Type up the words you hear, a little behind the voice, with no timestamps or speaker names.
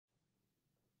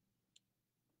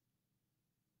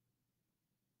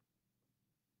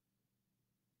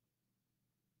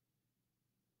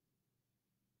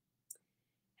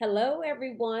Hello,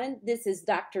 everyone. This is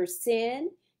Dr.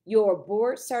 Sin, your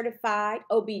board certified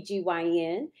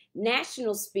OBGYN,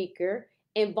 national speaker,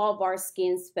 and vulvar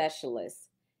skin specialist.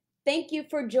 Thank you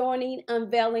for joining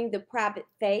Unveiling the Private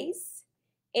Face.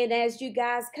 And as you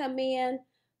guys come in,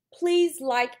 please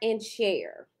like and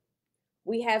share.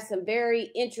 We have some very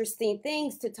interesting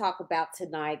things to talk about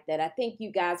tonight that I think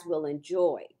you guys will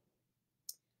enjoy.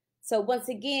 So once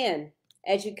again,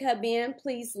 as you come in,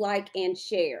 please like and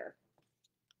share.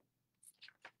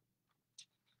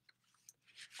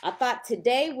 I thought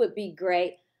today would be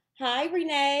great. Hi,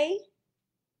 Renee.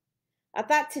 I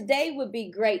thought today would be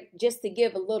great just to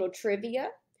give a little trivia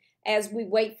as we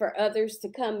wait for others to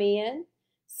come in.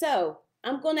 So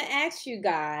I'm going to ask you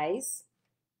guys,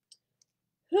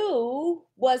 who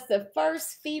was the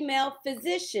first female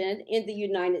physician in the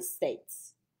United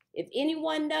States? If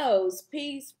anyone knows,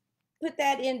 please put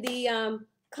that in the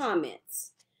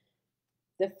comments.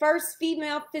 The first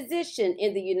female physician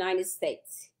in the United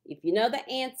States. If you know the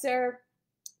answer,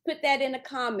 put that in the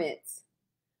comments.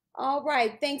 All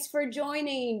right, thanks for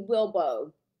joining,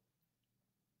 Wilbo.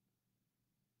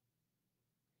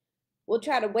 We'll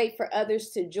try to wait for others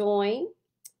to join.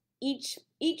 Each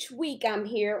week I'm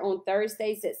here on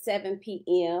Thursdays at 7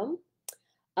 p.m.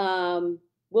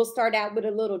 We'll start out with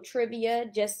a little trivia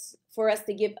just for us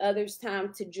to give others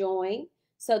time to join.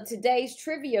 So today's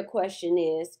trivia question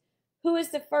is, who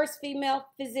is the first female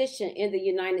physician in the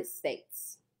United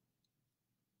States?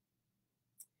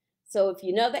 So if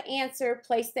you know the answer,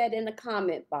 place that in the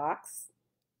comment box.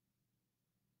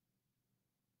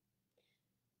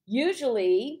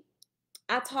 Usually,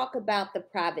 I talk about the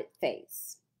private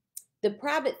face. The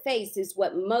private face is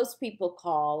what most people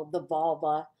call the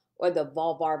vulva or the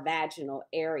vulvar vaginal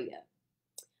area.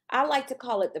 I like to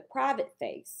call it the private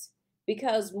face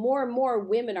because more and more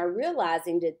women are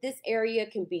realizing that this area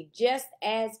can be just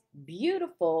as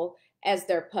beautiful as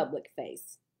their public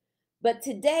face. But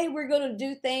today we're going to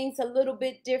do things a little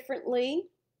bit differently.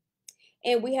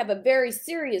 And we have a very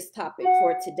serious topic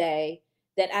for today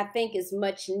that I think is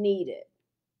much needed.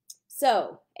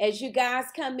 So as you guys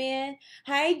come in,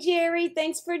 hi, Jerry.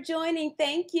 Thanks for joining.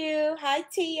 Thank you. Hi,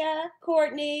 Tia,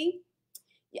 Courtney.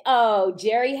 Oh,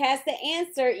 Jerry has the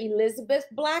answer. Elizabeth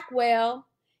Blackwell.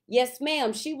 Yes,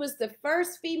 ma'am. She was the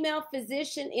first female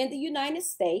physician in the United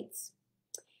States.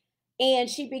 And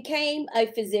she became a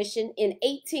physician in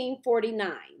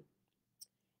 1849.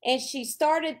 And she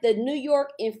started the New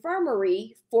York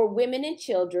Infirmary for Women and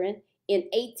Children in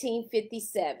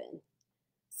 1857.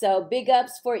 So big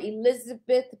ups for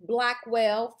Elizabeth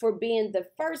Blackwell for being the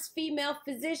first female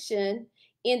physician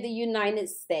in the United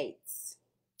States.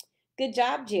 Good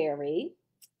job, Jerry.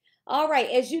 All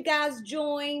right, as you guys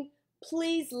join,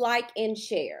 please like and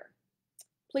share.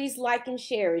 Please like and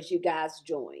share as you guys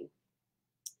join.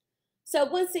 So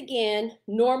once again,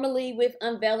 normally with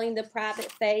Unveiling the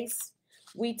Private Face,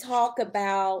 we talk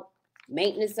about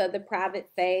maintenance of the private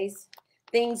face,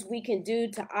 things we can do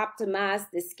to optimize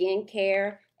the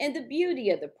skincare and the beauty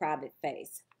of the private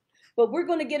face. But we're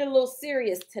going to get a little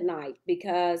serious tonight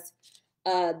because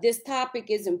this topic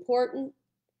is important.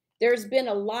 There's been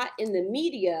a lot in the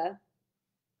media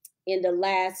in the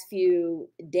last few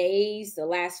days, the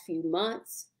last few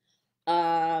months,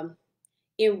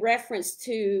 in reference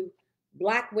to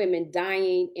Black women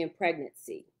dying in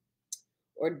pregnancy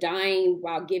or dying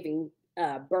while giving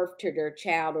birth to their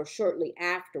child or shortly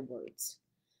afterwards.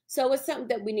 So it's something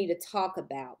that we need to talk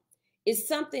about. It's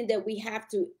something that we have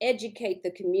to educate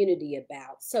the community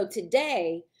about. So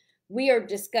today we are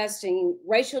discussing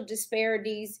racial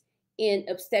disparities in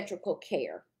obstetrical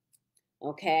care.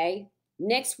 Okay.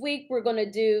 Next week we're going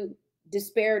to do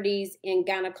disparities in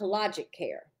gynecologic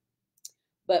care.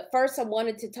 But first, I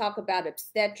wanted to talk about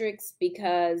obstetrics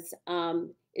because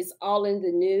it's all in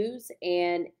the news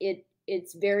and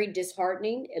it's very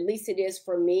disheartening. At least it is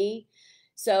for me.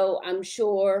 So I'm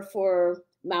sure for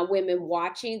my women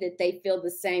watching that they feel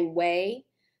the same way.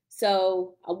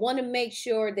 So I want to make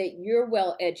sure that you're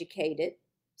well educated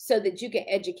so that you can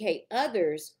educate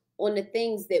others on the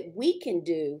things that we can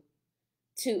do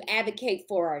to advocate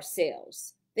for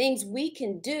ourselves. Things we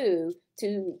can do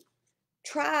to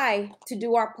try to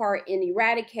do our part in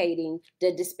eradicating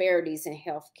the disparities in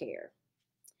healthcare.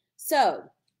 So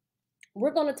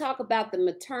we're going to talk about the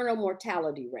maternal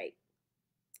mortality rate.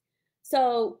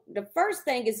 So the first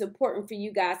thing is important for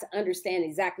you guys to understand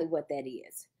exactly what that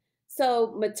is.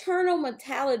 So maternal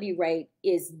mortality rate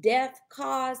is death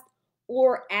caused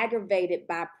or aggravated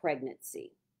by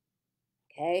pregnancy.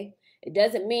 Okay. It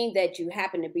doesn't mean that you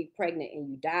happen to be pregnant and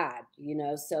you died, you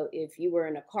know. So if you were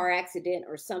in a car accident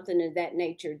or something of that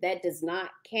nature, that does not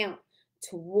count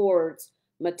towards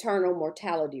maternal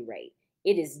mortality rate.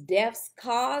 It is deaths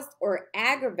caused or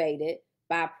aggravated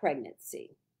by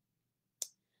pregnancy.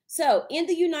 So in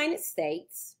the United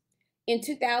States, in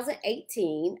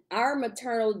 2018, our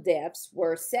maternal deaths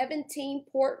were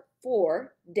 17.4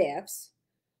 deaths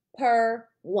per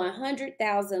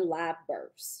 100,000 live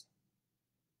births.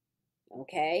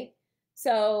 Okay,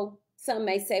 so some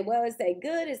may say, well, is that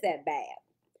good? Is that bad?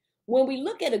 When we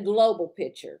look at a global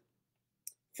picture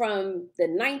from the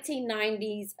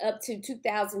 1990s up to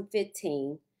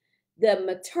 2015, the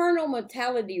maternal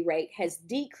mortality rate has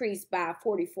decreased by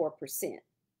 44%.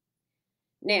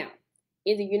 Now,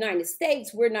 in the United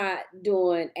States, we're not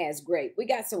doing as great. We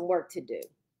got some work to do.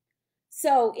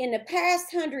 So in the past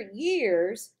 100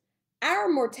 years, our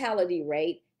mortality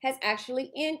rate has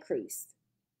actually increased.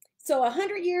 So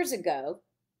 100 years ago,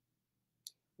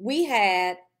 we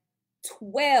had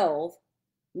 12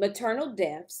 maternal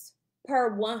deaths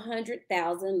per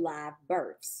 100,000 live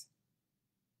births.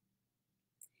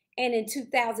 And in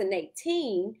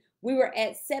 2018, we were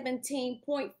at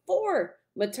 17.4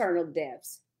 maternal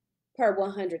deaths per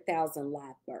 100,000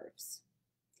 live births.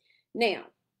 Now,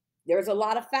 there's a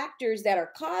lot of factors that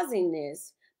are causing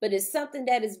this, but it's something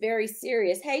that is very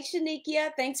serious. Hey,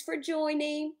 Shanikia, thanks for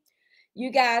joining.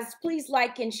 You guys, please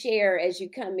like and share as you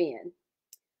come in.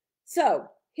 So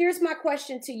here's my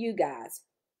question to you guys.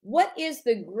 What is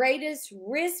the greatest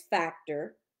risk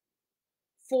factor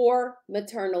for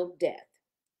maternal death?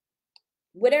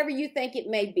 Whatever you think it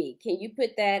may be, can you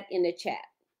put that in the chat?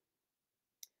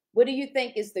 What do you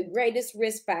think is the greatest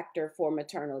risk factor for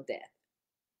maternal death?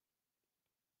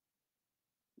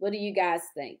 What do you guys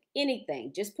think?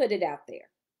 Anything, just put it out there.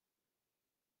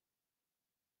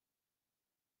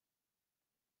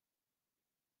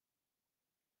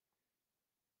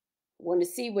 I want to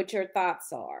see what your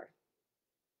thoughts are.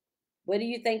 What do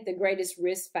you think the greatest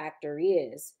risk factor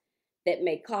is that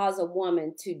may cause a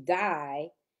woman to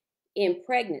die in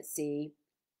pregnancy?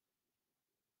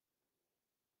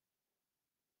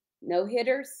 No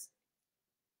hitters?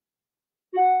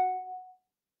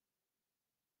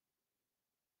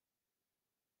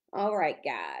 All right,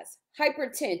 guys.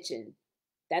 Hypertension.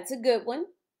 That's a good one.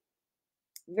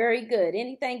 Very good.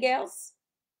 Anything else?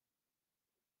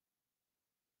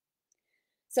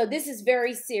 So this is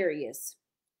very serious.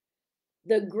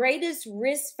 The greatest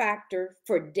risk factor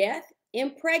for death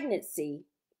in pregnancy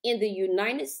in the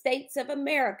United States of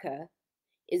America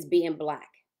is being Black.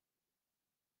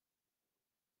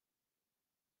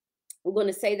 I'm going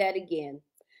to say that again.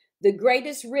 The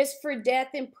greatest risk for death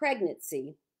in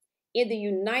pregnancy in the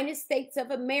United States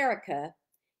of America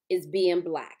is being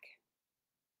Black.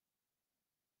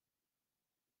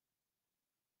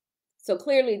 So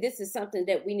clearly this is something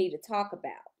that we need to talk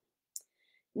about.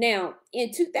 Now,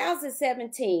 in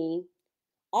 2017,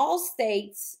 all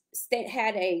states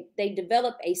they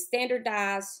developed a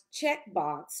standardized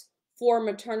checkbox for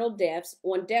maternal deaths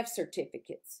on death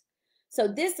certificates. So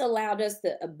this allowed us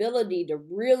the ability to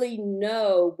really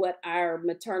know what our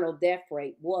maternal death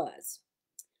rate was.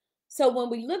 So when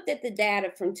we looked at the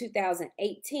data from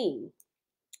 2018,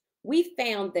 we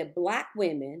found that Black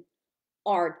women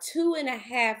are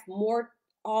 2.5 more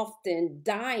often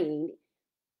dying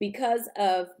because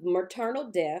of maternal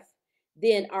death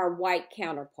than our white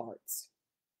counterparts.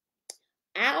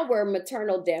 Our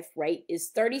maternal death rate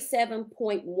is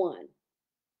 37.1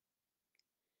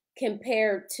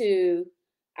 compared to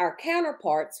our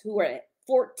counterparts who are at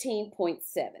 14.7.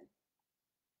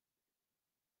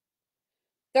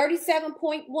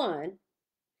 37.1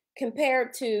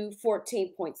 compared to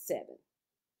 14.7.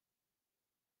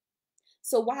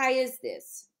 So why is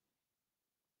this?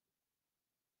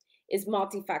 It's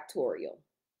multifactorial.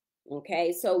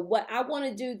 Okay, so what I want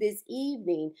to do this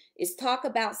evening is talk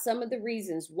about some of the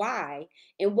reasons why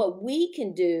and what we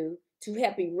can do to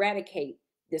help eradicate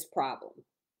this problem.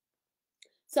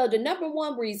 So the number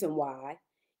one reason why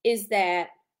is that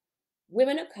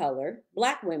women of color,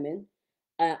 Black women,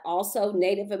 also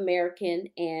Native American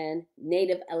and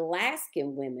Native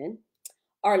Alaskan women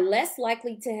are less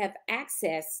likely to have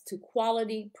access to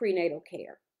quality prenatal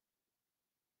care.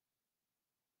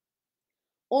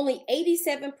 Only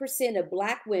 87% of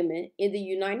Black women in the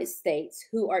United States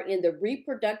who are in the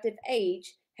reproductive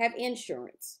age have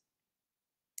insurance.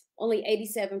 Only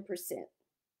 87%.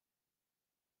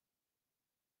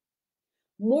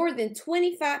 More than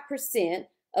 25%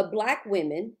 of Black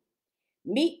women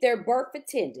meet their birth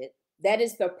attendant, that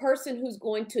is the person who's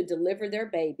going to deliver their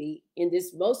baby in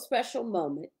this most special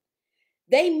moment.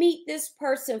 They meet this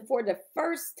person for the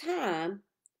first time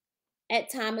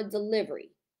at time of delivery,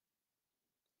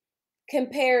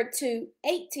 compared to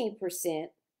 18%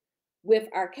 with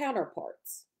our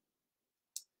counterparts.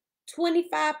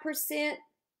 25%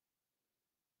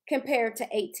 compared to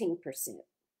 18%.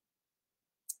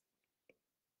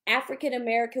 African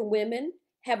American women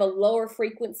have a lower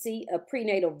frequency of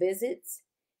prenatal visits,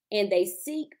 and they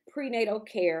seek prenatal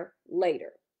care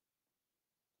later.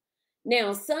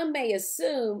 Now, some may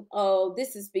assume, oh,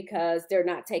 this is because they're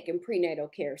not taking prenatal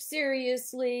care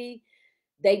seriously.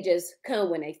 They just come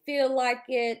when they feel like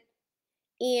it.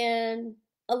 And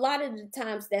a lot of the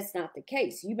times that's not the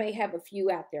case. You may have a few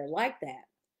out there like that.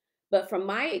 But from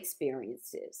my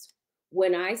experiences,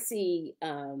 when I see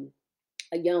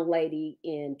a young lady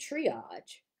in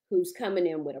triage who's coming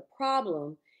in with a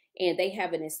problem and they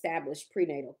haven't established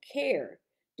prenatal care,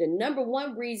 the number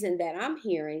one reason that I'm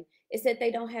hearing is that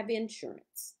they don't have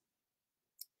insurance.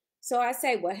 So I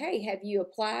say, well, hey, have you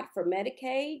applied for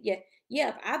Medicaid?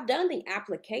 Yeah, I've done the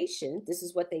application. This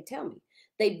is what they tell me.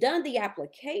 They've done the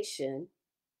application,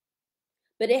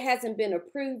 but it hasn't been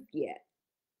approved yet.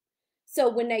 So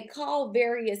when they call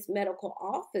various medical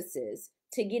offices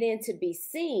to get in to be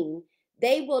seen,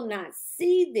 they will not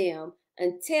see them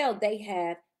until they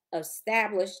have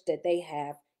established that they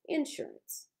have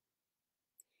insurance,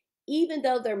 even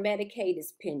though their Medicaid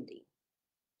is pending.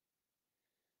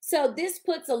 So this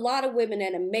puts a lot of women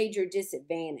at a major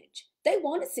disadvantage. They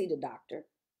want to see the doctor.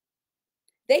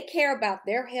 They care about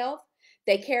their health.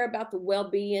 They care about the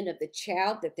well-being of the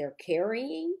child that they're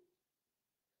carrying.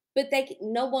 But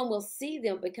no one will see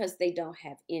them because they don't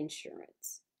have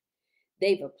insurance.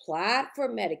 They've applied for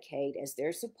Medicaid as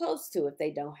they're supposed to if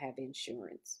they don't have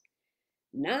insurance.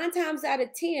 9 times out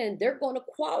of 10, they're going to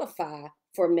qualify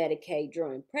for Medicaid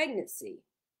during pregnancy.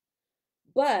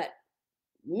 But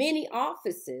many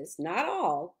offices, not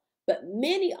all, but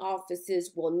many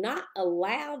offices will not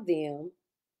allow them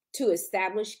to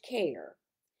establish care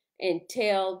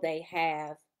until they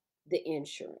have the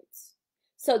insurance.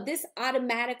 So this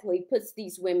automatically puts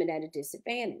these women at a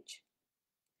disadvantage.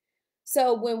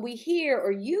 So when we hear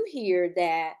or you hear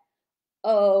that,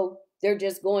 oh, they're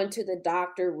just going to the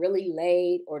doctor really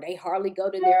late or they hardly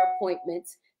go to their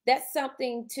appointments, that's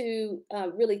something to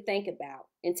really think about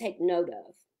and take note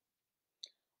of.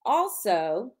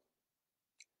 Also,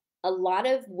 a lot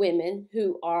of women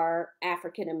who are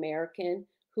African American,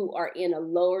 who are in a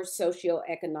lower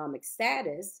socioeconomic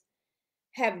status,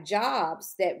 have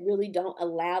jobs that really don't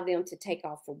allow them to take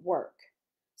off of work.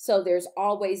 So there's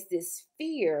always this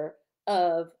fear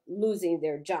of losing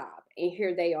their job. And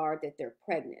here they are that they're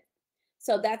pregnant.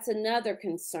 So that's another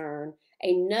concern,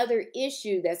 another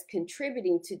issue that's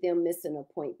contributing to them missing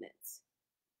appointments.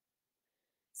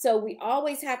 So we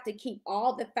always have to keep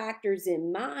all the factors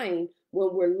in mind when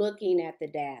we're looking at the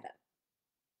data.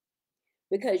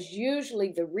 Because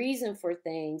usually the reason for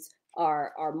things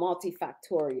are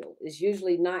multifactorial. It's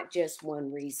usually not just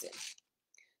one reason.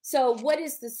 So what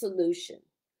is the solution?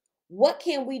 What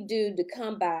can we do to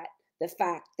combat the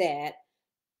fact that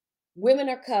women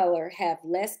of color have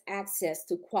less access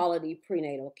to quality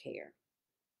prenatal care?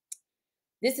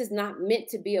 This is not meant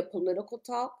to be a political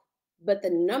talk, but the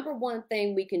number one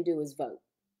thing we can do is vote.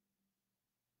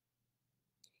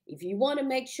 If you want to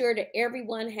make sure that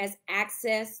everyone has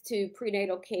access to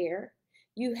prenatal care,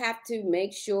 you have to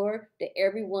make sure that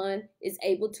everyone is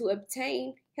able to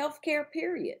obtain health care,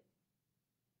 period.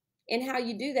 And how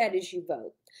you do that is you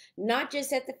vote, not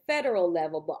just at the federal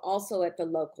level, but also at the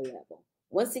local level.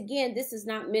 Once again, this is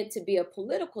not meant to be a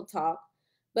political talk,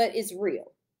 but it's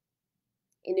real.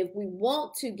 And if we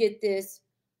want to get this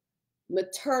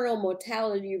maternal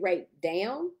mortality rate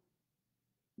down,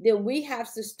 then we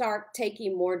have to start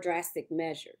taking more drastic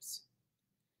measures.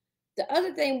 The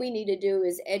other thing we need to do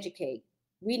is educate.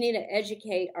 We need to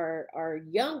educate our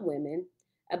young women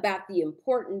about the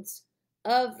importance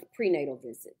of prenatal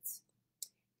visits.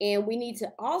 And we need to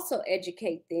also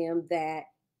educate them that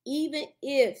even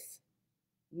if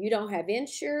you don't have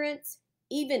insurance,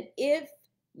 even if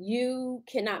you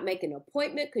cannot make an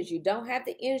appointment because you don't have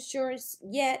the insurance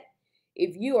yet,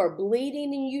 if you are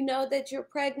bleeding and you know that you're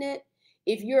pregnant,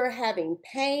 if you're having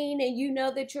pain and you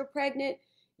know that you're pregnant,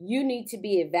 you need to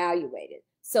be evaluated.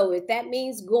 So if that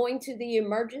means going to the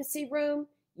emergency room,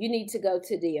 you need to go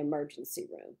to the emergency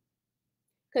room.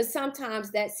 Because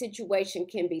sometimes that situation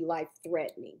can be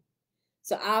life-threatening.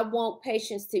 So I want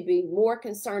patients to be more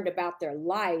concerned about their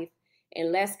life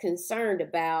and less concerned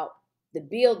about the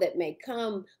bill that may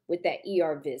come with that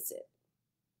ER visit.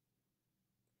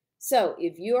 So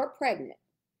if you are pregnant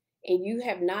and you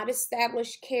have not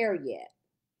established care yet,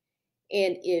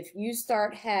 and if you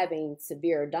start having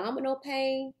severe abdominal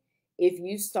pain, if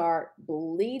you start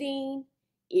bleeding,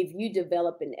 if you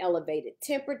develop an elevated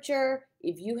temperature,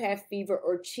 if you have fever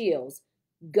or chills,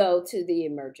 go to the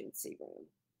emergency room.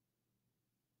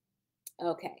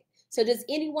 Okay. So does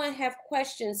anyone have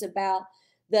questions about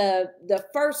the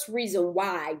first reason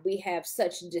why we have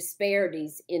such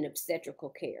disparities in obstetrical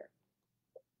care?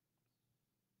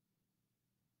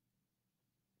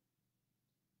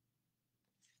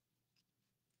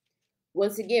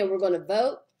 Once again, we're going to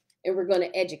vote and we're going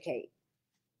to educate.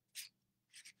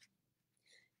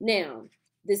 Now,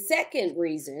 the second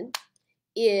reason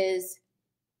is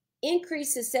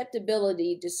increased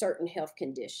susceptibility to certain health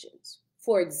conditions.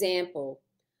 For example,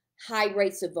 high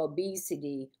rates of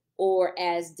obesity, or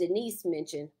as Denise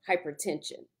mentioned,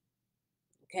 hypertension.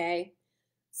 Okay,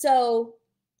 so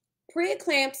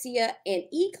preeclampsia and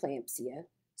eclampsia.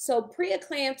 So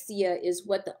preeclampsia is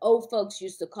what the old folks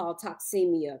used to call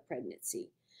toxemia of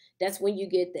pregnancy. That's when you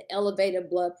get the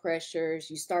elevated blood pressures,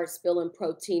 you start spilling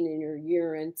protein in your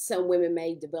urine. Some women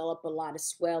may develop a lot of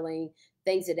swelling,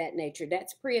 things of that nature.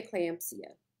 That's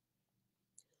preeclampsia.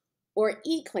 Or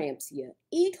eclampsia.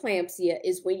 Eclampsia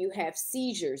is when you have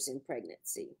seizures in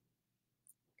pregnancy.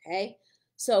 Okay?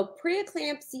 So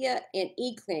preeclampsia and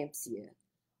eclampsia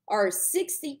are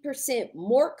 60%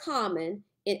 more common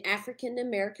in African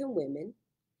American women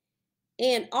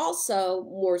and also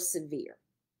more severe.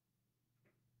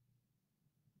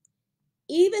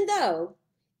 Even though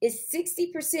it's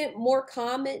 60% more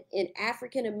common in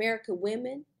African American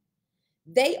women,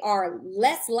 they are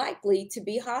less likely to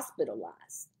be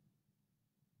hospitalized.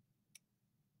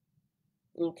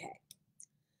 Okay,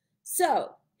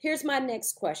 so here's my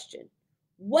next question.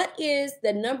 What is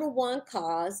the #1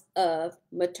 cause of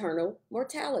maternal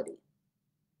mortality?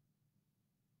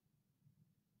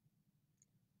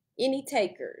 Any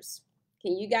takers?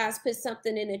 Can you guys put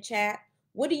something in the chat?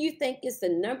 What do you think is the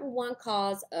 #1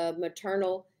 cause of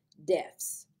maternal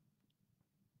deaths?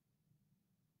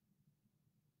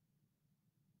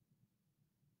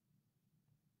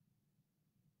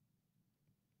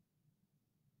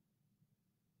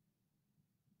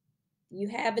 You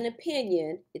have an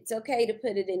opinion, it's okay to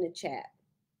put it in the chat.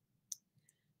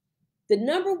 The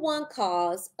 #1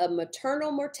 cause of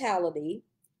maternal mortality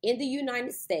in the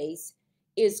United States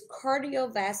is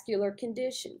cardiovascular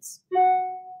conditions.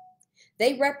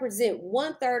 They represent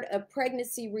 1/3 of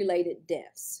pregnancy-related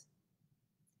deaths.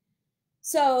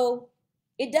 So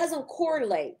it doesn't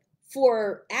correlate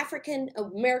for African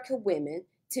American women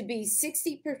to be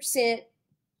 60%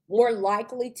 more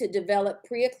likely to develop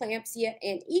preeclampsia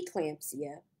and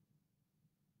eclampsia.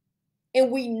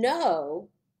 And we know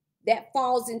that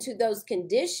falls into those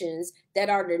conditions that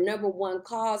are the #1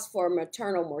 cause for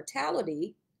maternal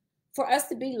mortality, for us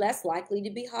to be less likely to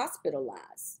be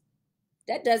hospitalized.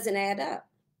 That doesn't add up.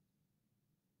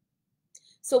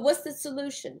 So what's the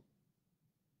solution?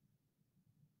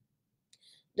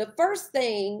 The first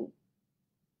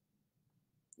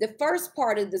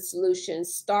part of the solution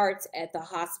starts at the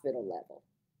hospital level.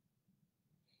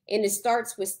 And it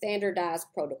starts with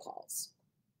standardized protocols.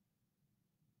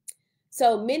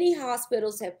 So many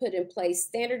hospitals have put in place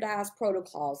standardized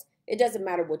protocols. It doesn't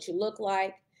matter what you look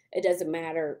like. It doesn't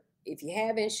matter if you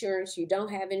have insurance, you don't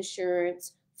have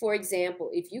insurance. For example,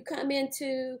 if you come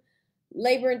into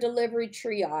labor and delivery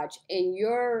triage and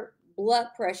your blood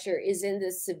pressure is in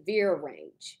the severe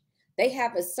range, they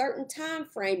have a certain time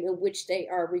frame in which they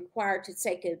are required to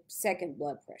take a second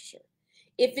blood pressure.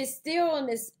 If it's still in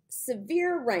this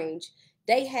severe range,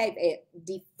 they have a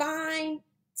defined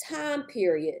time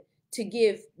period to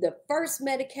give the first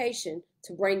medication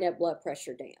to bring that blood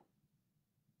pressure down.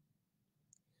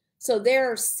 So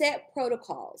there are set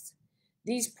protocols.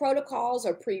 These protocols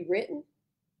are pre-written.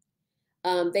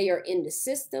 They are in the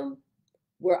system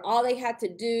where all they have to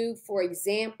do, for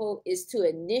example, is to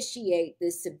initiate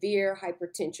the severe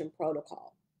hypertension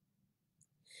protocol.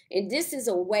 And this is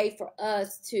a way for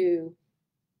us to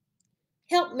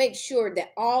help make sure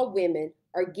that all women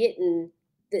are getting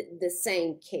the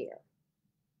same care.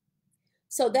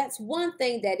 So that's one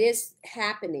thing that is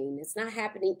happening. It's not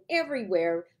happening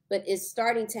everywhere, but it's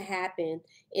starting to happen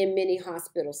in many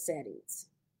hospital settings.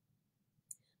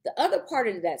 The other part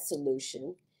of that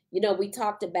solution, we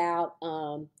talked about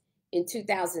in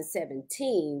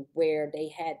 2017 where they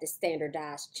had the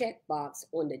standardized checkbox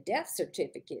on the death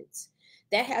certificates.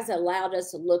 That has allowed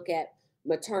us to look at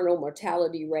maternal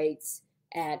mortality rates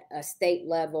at a state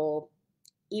level,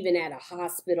 even at a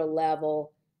hospital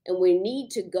level. And we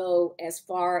need to go as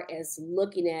far as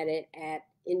looking at it at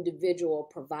individual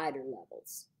provider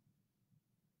levels.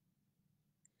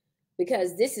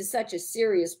 Because this is such a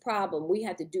serious problem, we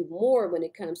have to do more when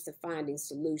it comes to finding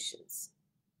solutions.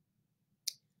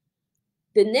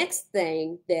 The next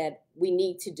thing that we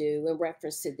need to do in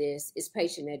reference to this is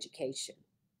patient education.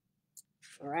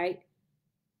 All right?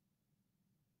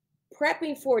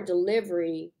 prepping for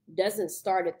delivery doesn't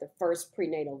start at the first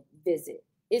prenatal visit.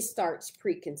 It starts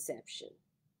preconception.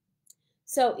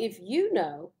 So if you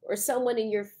know or someone in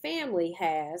your family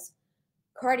has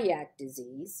cardiac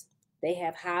disease, they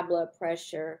have high blood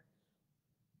pressure,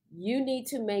 you need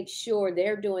to make sure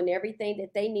they're doing everything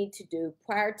that they need to do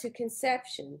prior to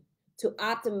conception to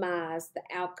optimize the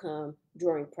outcome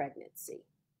during pregnancy.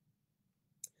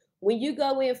 When you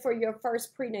go in for your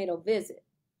first prenatal visit,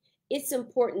 it's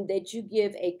important that you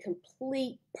give a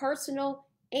complete personal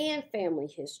and family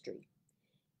history.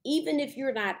 Even if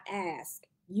you're not asked,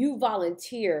 you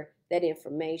volunteer that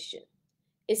information,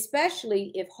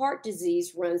 especially if heart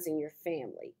disease runs in your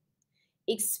family,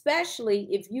 especially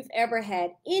if you've ever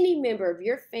had any member of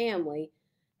your family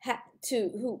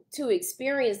to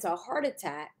experience a heart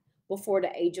attack before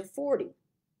the age of 40.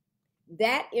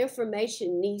 That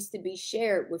information needs to be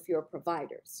shared with your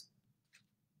providers.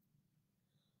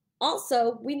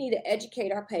 Also, we need to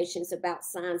educate our patients about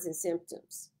signs and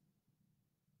symptoms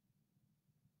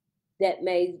that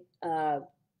may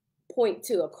point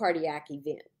to a cardiac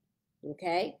event,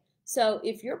 okay? So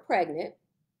if you're pregnant,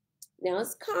 now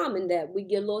it's common that we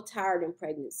get a little tired in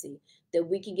pregnancy, that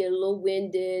we can get a little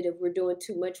winded if we're doing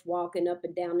too much walking up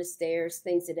and down the stairs,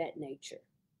 things of that nature.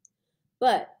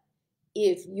 But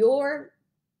if your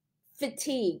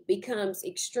fatigue becomes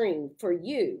extreme for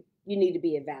you, you need to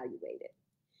be evaluated.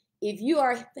 If you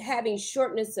are having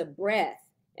shortness of breath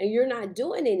and you're not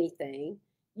doing anything,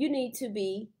 you need to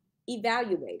be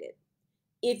evaluated.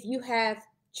 If you have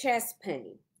chest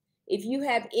pain, if you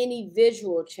have any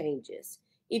visual changes,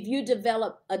 if you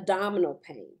develop abdominal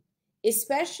pain,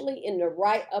 especially in the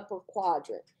right upper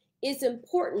quadrant, it's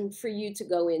important for you to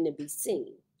go in and be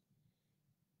seen.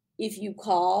 If you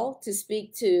call to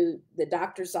speak to the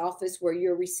doctor's office where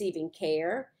you're receiving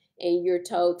care and you're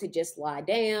told to just lie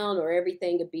down or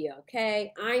everything will be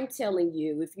okay, I'm telling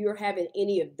you, if you're having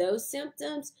any of those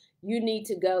symptoms, you need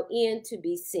to go in to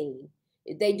be seen.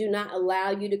 If they do not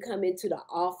allow you to come into the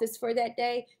office for that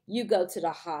day, you go to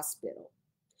the hospital.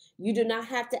 You do not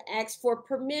have to ask for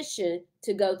permission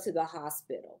to go to the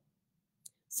hospital.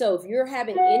 So if you're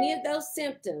having any of those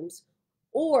symptoms,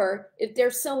 or if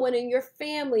there's someone in your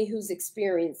family who's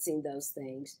experiencing those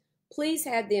things, please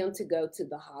have them to go to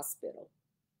the hospital.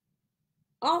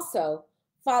 Also,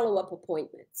 follow-up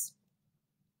appointments.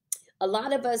 A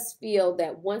lot of us feel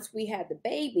that once we have the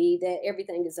baby, that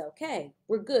everything is okay.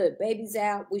 We're good. Baby's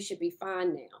out. We should be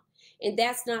fine now. And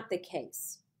that's not the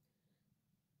case.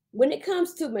 When it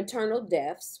comes to maternal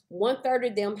deaths, 1/3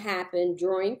 of them happen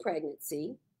during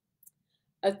pregnancy,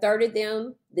 1/3 of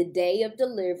them the day of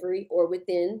delivery or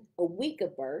within a week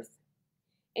of birth,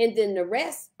 and then the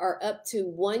rest are up to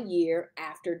 1 year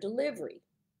after delivery.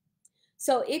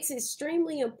 So it's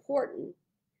extremely important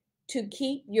to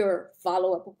keep your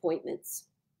follow-up appointments.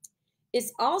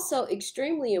 It's also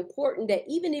extremely important that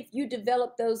even if you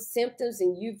develop those symptoms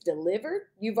and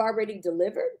you've already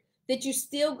delivered, that you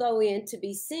still go in to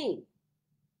be seen.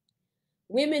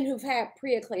 Women who've had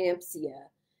preeclampsia,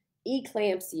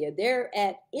 eclampsia, they're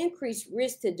at increased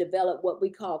risk to develop what we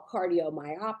call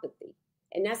cardiomyopathy,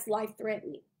 and that's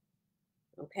life-threatening,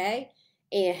 okay?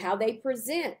 And how they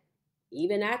present,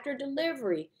 even after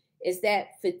delivery, is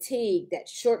that fatigue, that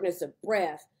shortness of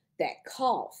breath, that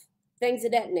cough, things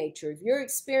of that nature. If you're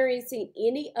experiencing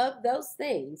any of those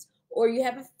things, or you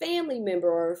have a family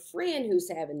member or a friend who's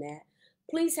having that,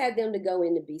 please have them to go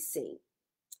in to be seen.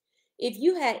 If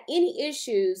you had any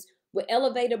issues with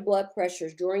elevated blood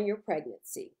pressures during your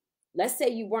pregnancy, let's say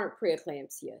you weren't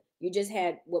preeclampsia, you just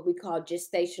had what we call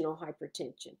gestational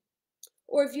hypertension,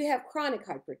 or if you have chronic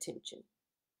hypertension,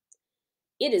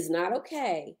 it is not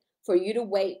okay for you to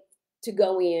wait to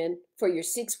go in for your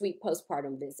 6-week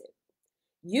postpartum visit.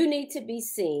 You need to be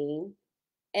seen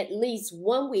at least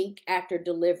 1 week after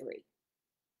delivery.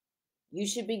 You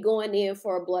should be going in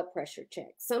for a blood pressure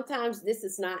check. Sometimes this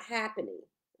is not happening,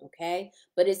 okay?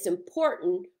 But it's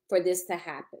important for this to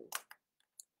happen.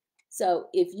 So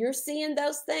if you're seeing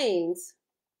those things,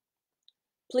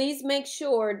 please make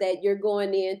sure that you're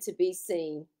going in to be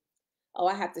seen. Oh,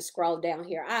 I have to scroll down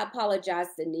here. I apologize,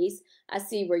 Denise. I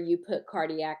see where you put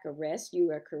cardiac arrest.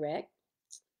 You are correct.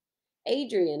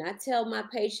 Adrian, I tell my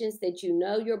patients that you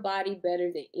know your body better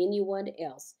than anyone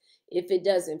else. If it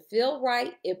doesn't feel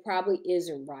right, it probably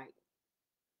isn't right.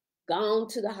 Gone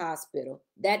to the hospital.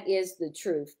 That is the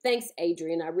truth. Thanks,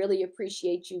 Adrian. I really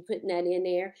appreciate you putting that in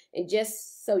there. And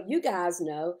just so you guys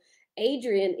know,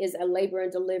 Adrian is a labor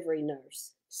and delivery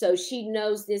nurse. So she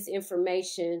knows this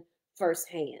information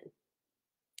firsthand.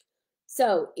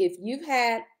 So if you've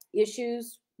had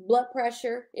issues, blood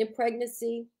pressure in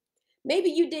pregnancy, maybe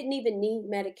you didn't even need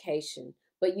medication,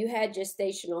 but you had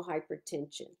gestational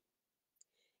hypertension,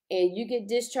 and you get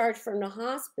discharged from the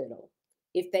hospital.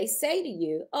 If they say to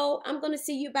you, oh, I'm going to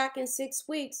see you back in 6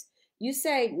 weeks, you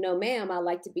say, no, ma'am, I'd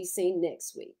like to be seen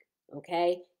next week.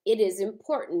 Okay? It is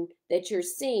important that you're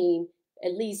seen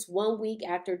at least 1 week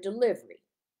after delivery.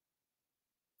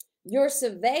 Your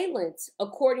surveillance,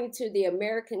 according to the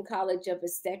American College of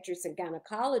Obstetrics and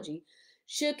Gynecology,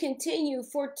 should continue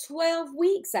for 12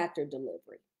 weeks after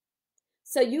delivery.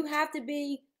 So you have to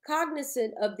be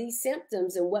cognizant of these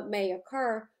symptoms and what may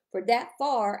occur for that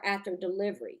far after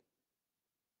delivery.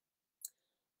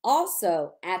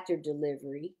 Also, after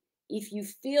delivery, if you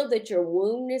feel that your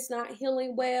wound is not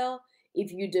healing well,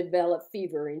 if you develop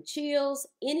fever and chills,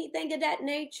 anything of that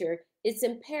nature, it's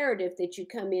imperative that you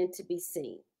come in to be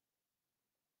seen.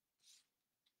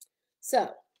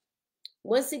 So,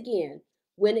 once again,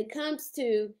 when it comes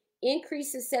to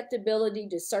increased susceptibility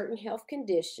to certain health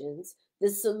conditions, the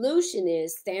solution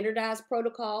is standardized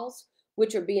protocols,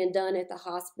 which are being done at the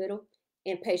hospital,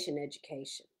 and patient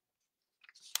education.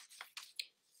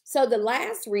 So the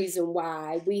last reason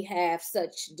why we have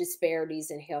such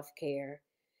disparities in healthcare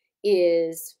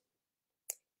is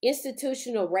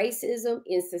institutional racism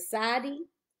in society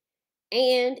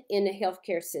and in the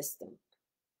healthcare system.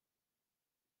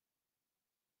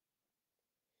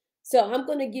 So I'm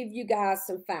going to give you guys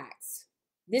some facts.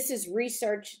 This is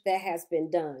research that has been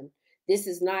done. This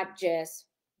is not just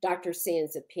Dr.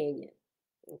 Sin's opinion,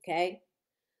 okay?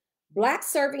 Black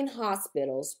serving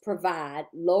hospitals provide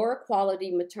lower quality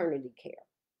maternity care.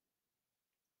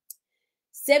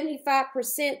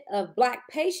 75% of Black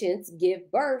patients give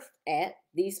birth at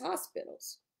these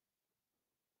hospitals.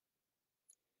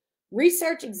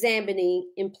 Research examining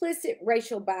implicit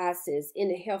racial biases in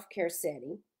the healthcare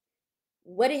setting,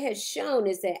 what it has shown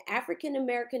is that African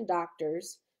American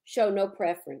doctors show no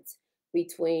preference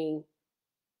between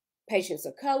patients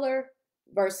of color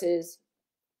versus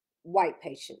white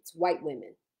patients, white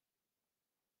women.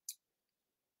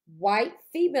 White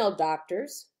female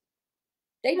doctors,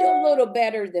 they do a little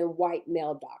better than white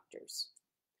male doctors.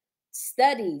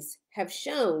 Studies have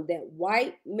shown that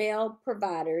white male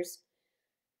providers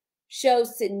show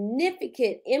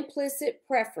significant implicit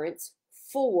preference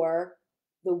for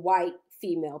the white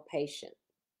female patient.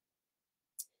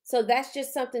 So that's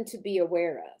just something to be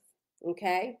aware of,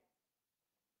 okay?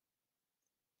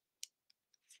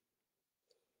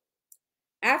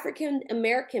 African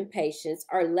American patients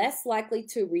are less likely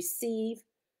to receive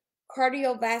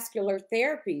cardiovascular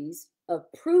therapies of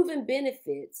proven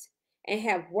benefits and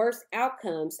have worse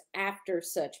outcomes after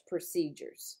such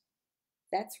procedures.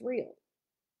 That's real.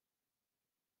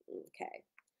 Okay.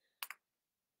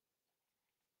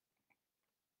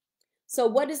 So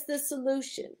what is the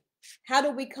solution? How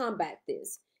do we combat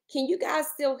this? Can you guys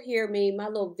still hear me? My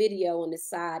little video on the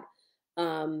side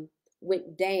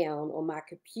went down on my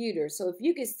computer. So if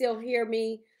you can still hear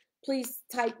me, please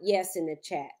type yes in the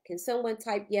chat. Can someone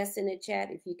type yes in the chat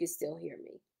if you can still hear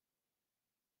me?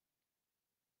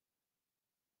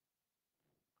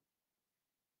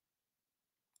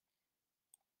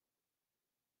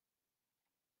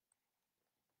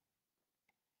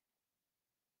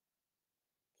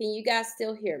 Can you guys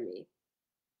still hear me?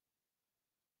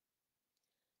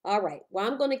 All right, well,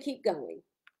 I'm going to keep going.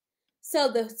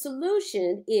 So the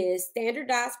solution is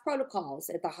standardized protocols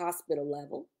at the hospital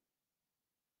level.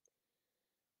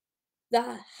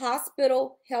 The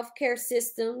hospital healthcare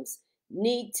systems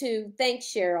need to, thanks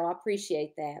Cheryl, I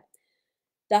appreciate that.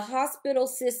 The hospital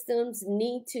systems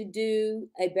need to do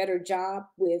a better job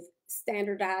with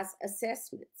standardized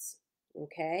assessments,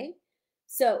 okay?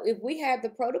 So if we have the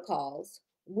protocols,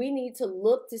 we need to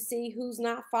look to see who's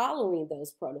not following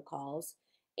those protocols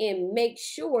and make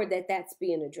sure that that's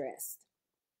being addressed.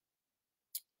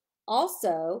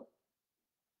 Also,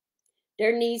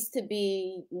 there needs to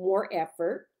be more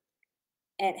effort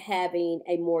at having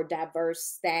a more diverse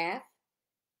staff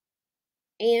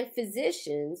and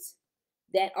physicians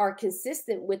that are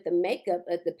consistent with the makeup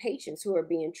of the patients who are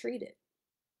being treated.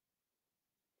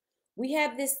 We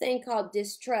have this thing called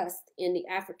distrust in the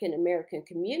African American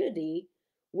community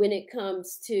when it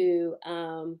comes to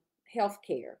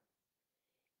healthcare.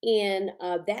 And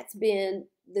that's been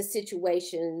the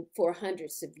situation for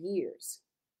hundreds of years.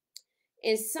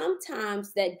 And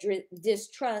sometimes that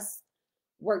distrust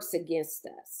works against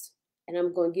us. And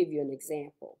I'm going to give you an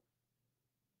example.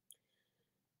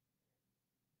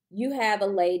 You have a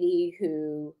lady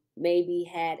who maybe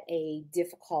had a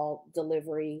difficult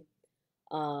delivery,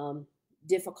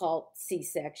 difficult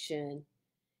C-section,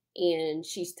 and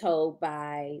she's told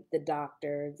by the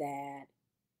doctor that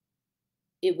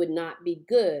it would not be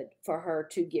good for her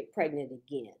to get pregnant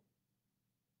again.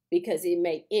 because it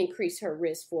may increase her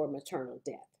risk for maternal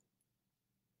death.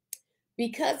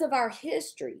 Because of our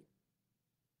history,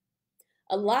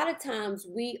 a lot of times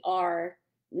we are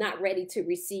not ready to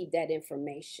receive that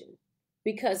information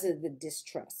because of the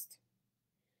distrust.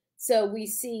 So we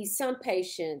see some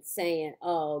patients saying,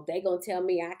 oh, they're going to tell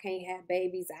me I can't have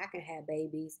babies, I can have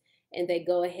babies, and they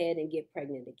go ahead and get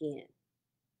pregnant again.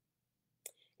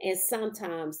 And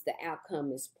sometimes the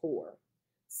outcome is poor.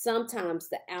 Sometimes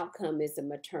the outcome is a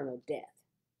maternal death.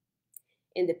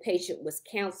 And the patient was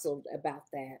counseled about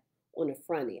that on the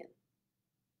front end.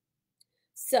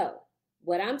 So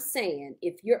what I'm saying,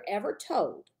 if you're ever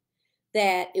told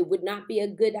that it would not be a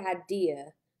good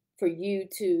idea for you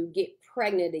to get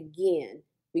pregnant again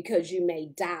because you may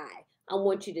die, I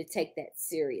want you to take that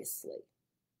seriously.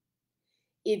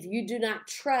 If you do not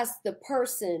trust the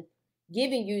person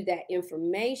giving you that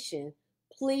information,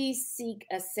 please seek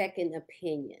a second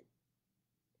opinion.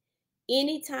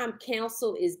 Anytime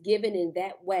counsel is given in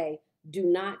that way, do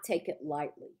not take it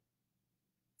lightly.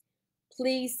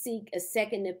 Please seek a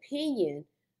second opinion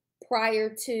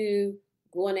prior to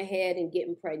going ahead and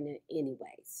getting pregnant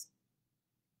anyways.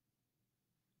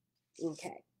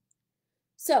 Okay.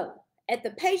 So at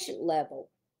the patient level,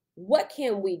 what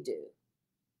can we do?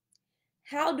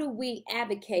 How do we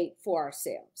advocate for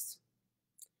ourselves?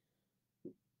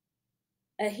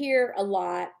 I hear a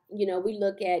lot, we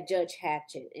look at Judge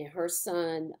Hatchett, and her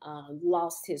son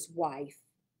lost his wife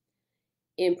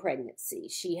in pregnancy.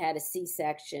 She had a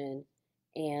C-section,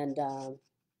 and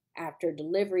after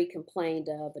delivery complained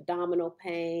of abdominal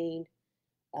pain,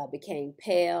 became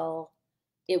pale.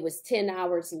 It was 10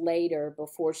 hours later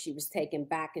before she was taken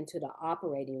back into the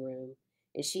operating room,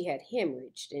 and she had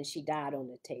hemorrhaged, and she died on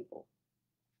the table.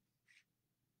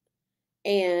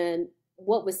 And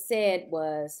what was said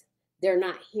was, they're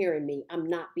not hearing me. I'm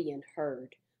not being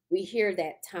heard. We hear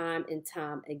that time and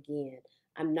time again.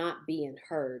 I'm not being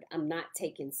heard. I'm not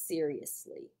taken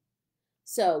seriously.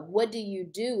 So what do you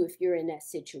do if you're in that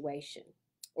situation,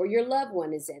 or your loved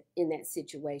one is in that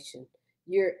situation?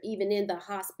 You're even in the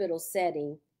hospital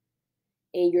setting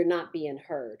and you're not being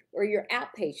heard, or you're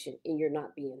outpatient and you're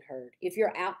not being heard. If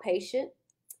you're outpatient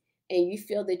and you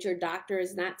feel that your doctor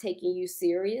is not taking you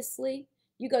seriously,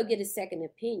 you go get a second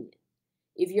opinion.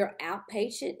 If you're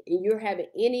outpatient and you're having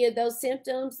any of those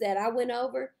symptoms that I went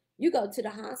over, you go to the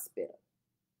hospital.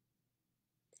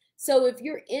 So if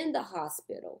you're in the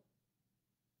hospital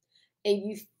and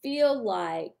you feel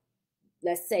like,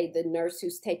 let's say, the nurse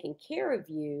who's taking care of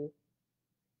you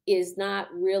is not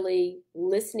really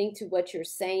listening to what you're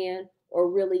saying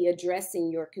or really addressing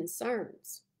your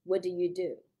concerns, what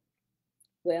do?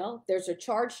 Well, there's a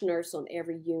charge nurse on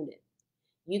every unit.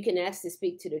 You can ask to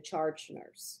speak to the charge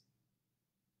nurse.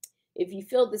 If you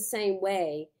feel the same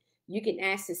way, you can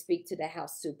ask to speak to the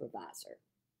house supervisor.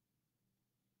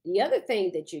 The other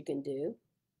thing that you can do,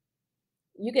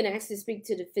 you can ask to speak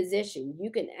to the physician.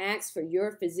 You can ask for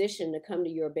your physician to come to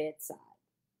your bedside.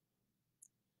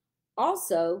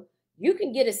 Also, you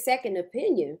can get a second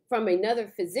opinion from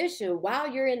another physician while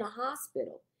you're in the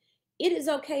hospital. It is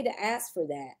okay to ask for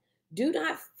that. Do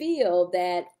not feel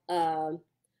that,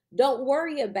 don't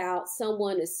worry about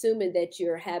someone assuming that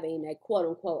you're having a quote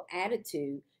unquote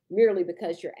attitude merely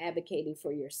because you're advocating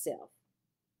for yourself.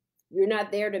 You're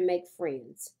not there to make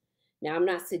friends. Now, I'm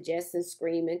not suggesting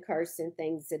screaming, cursing,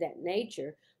 things of that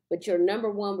nature, but your number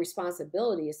one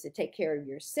responsibility is to take care of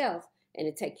yourself and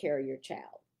to take care of your child.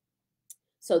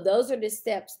 So those are the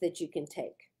steps that you can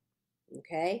take,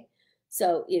 okay?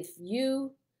 So if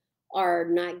you are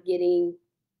not getting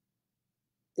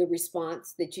the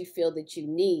response that you feel that you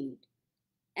need,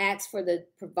 ask for the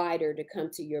provider to come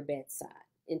to your bedside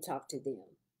and talk to them.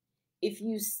 If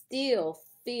you still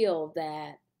feel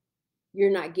that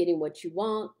you're not getting what you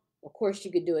want, of course,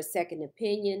 you could do a second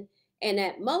opinion. And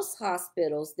at most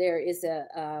hospitals, there is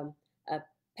a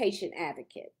patient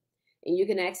advocate. And you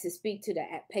can ask to speak to the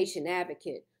patient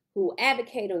advocate who will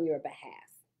advocate on your behalf,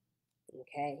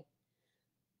 okay?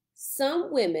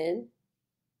 Some women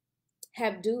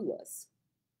have doulas.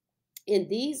 And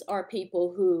these are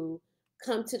people who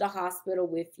come to the hospital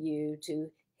with you to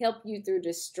help you through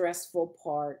the stressful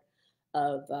part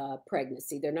of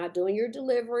pregnancy. They're not doing your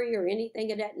delivery or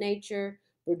anything of that nature,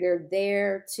 but they're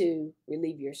there to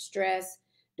relieve your stress.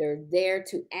 They're there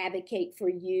to advocate for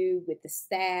you with the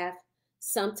staff.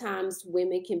 Sometimes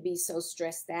women can be so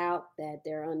stressed out that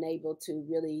they're unable to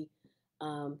really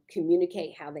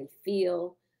communicate how they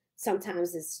feel.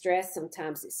 Sometimes it's stress,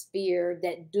 sometimes it's fear.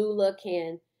 That doula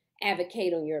can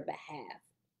advocate on your behalf.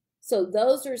 So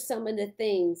those are some of the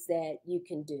things that you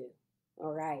can do.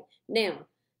 All right. Now,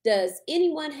 does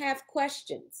anyone have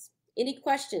questions? Any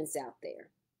questions out there?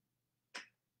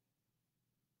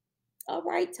 All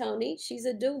right, Tony. She's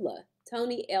a doula.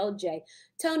 Tony LJ.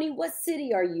 Tony, what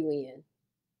city are you in?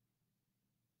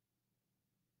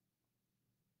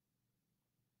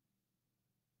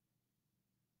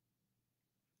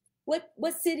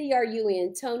 What city are you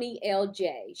in? Tony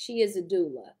LJ. She is a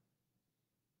doula.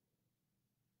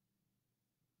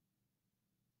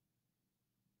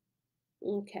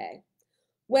 Okay.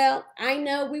 Well, I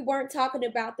know we weren't talking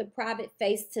about the private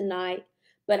face tonight,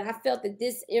 but I felt that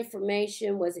this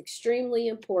information was extremely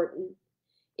important.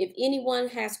 If anyone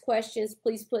has questions,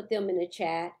 please put them in the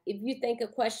chat. If you think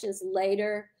of questions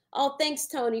later, oh, thanks,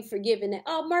 Tony, for giving it.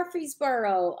 Oh,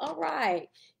 Murfreesboro. All right.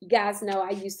 You guys know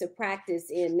I used to practice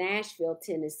in Nashville,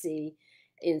 Tennessee,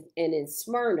 and in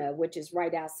Smyrna, which is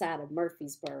right outside of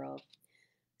Murfreesboro.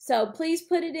 So please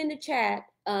put it in the chat,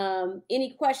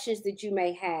 any questions that you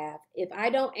may have. If I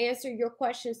don't answer your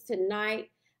questions tonight,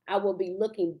 I will be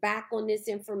looking back on this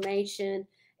information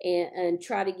and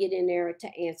try to get in there to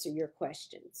answer your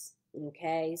questions.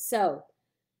 Okay, so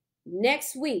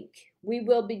next week we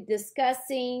will be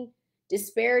discussing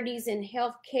disparities in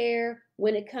healthcare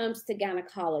when it comes to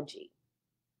gynecology.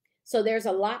 So there's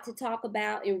a lot to talk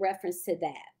about in reference to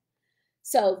that.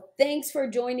 So thanks for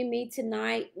joining me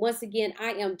tonight. Once again,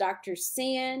 I am Dr.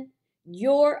 Sin,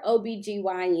 your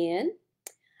OBGYN.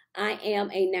 I am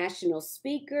a national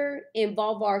speaker and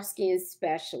vulvar skin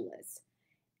specialist.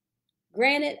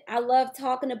 Granted, I love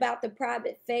talking about the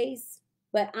private face,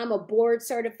 but I'm a board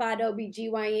certified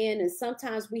OBGYN, and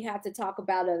sometimes we have to talk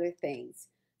about other things.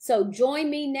 So join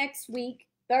me next week,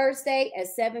 Thursday at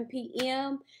 7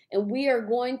 p.m., and we are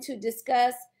going to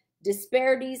discuss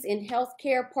disparities in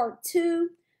healthcare part 2,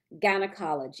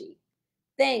 gynecology.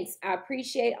 Thanks. I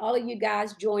appreciate all of you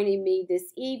guys joining me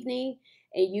this evening,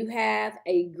 and you have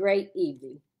a great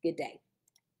evening. Good day.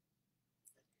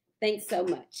 Thanks so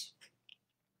much.